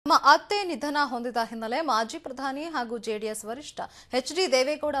ಅತ್ತೆ ನಿಧನ ಹೊಂದಿದ ಹಿನ್ನೆಲೆ ಮಾಜಿ ಪ್ರಧಾನಿ ಹಾಗೂ ಜೆಡಿಎಸ್ ವರಿಷ್ಠ ಎಚ್.ಡಿ.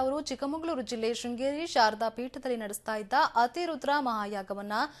 ದೇವೇಗೌಡ ಅವರು ಚಿಕ್ಕಮಗಳೂರು ಜಿಲ್ಲೆ ಶೃಂಗೇರಿ ಶಾರದಾ ಪೀಠದಲ್ಲಿ ನಡೆಸ್ತಾ ಇದ್ದ ಅತಿರುದ್ರ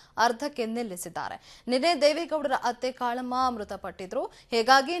ಮಹಾಯಾಗವನ್ನ ಅರ್ಧಕ್ಕೆ ನಿಲ್ಲಿಸಿದ್ದಾರೆ. ನಿನ್ನೆ ದೇವೇಗೌಡರ ಅತ್ತೆ ಕಾಳಮ್ಮ ಮೃತಪಟ್ಟಿದ್ರು.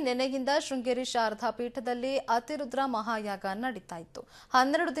 ಹೀಗಾಗಿ ನಿನ್ನೆಯಿಂದ ಶೃಂಗೇರಿ ಶಾರದಾ ಪೀಠದಲ್ಲಿ ಅತಿರುದ್ರ ಮಹಾಯಾಗ ನಡೀತಾ ಇತ್ತು.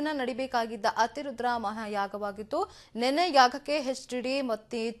 12 ದಿನ ನಡಿಬೇಕಾಗಿದ್ದ ಅತಿರುದ್ರ ಮಹಾಯಾಗವಾಗಿತ್ತು. ನಿನ್ನೆ ಯಾಗಕ್ಕೆ ಎಚ್.ಡಿ.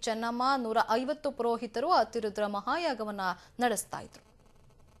 ಮತ್ತು ಚೆನ್ನಮ್ಮ 150 ಪುರೋಹಿತರು ಅತಿರುದ್ರ ಮಹಾಯಾಗವನ್ನ ನಡೆಸ್ತಾ ಇದ್ರು.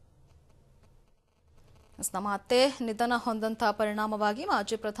 ನಮ್ಮ ಅತ್ತೆ ನಿಧನ ಹೊಂದಂತಹ ಪರಿಣಾಮವಾಗಿ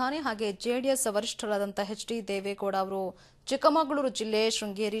ಮಾಜಿ ಪ್ರಧಾನಿ ಹಾಗೆ ಜೆಡಿಎಸ್ ವರಿಷ್ಠರಾದಂತಹ ಎಚ್.ಡಿ. ದೇವೇಗೌಡ ಅವರು ಚಿಕ್ಕಮಗಳೂರು ಜಿಲ್ಲೆ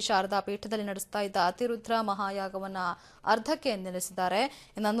ಶೃಂಗೇರಿ ಶಾರದಾ ಪೀಠದಲ್ಲಿ ನಡೆಸ್ತಾ ಇದ್ದ ಅತಿರುದ್ರ ಮಹಾಯಾಗವನ್ನ ಅರ್ಧಕ್ಕೆ ನಿಲ್ಲಿಸಿದ್ದಾರೆ.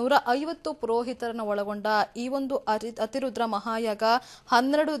 ಇನ್ನು 150 ಪುರೋಹಿತರನ್ನು ಒಳಗೊಂಡ ಈ ಒಂದು ಅತಿರುದ್ರ ಮಹಾಯಾಗ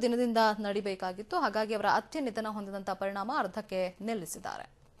 12 ದಿನದಿಂದ ನಡಿಬೇಕಾಗಿತ್ತು. ಹಾಗಾಗಿ ಅವರ ಅತ್ತೆ ನಿಧನ ಹೊಂದಿದಂತಹ ಪರಿಣಾಮ ಅರ್ಧಕ್ಕೆ ನಿಲ್ಲಿಸಿದ್ದಾರೆ.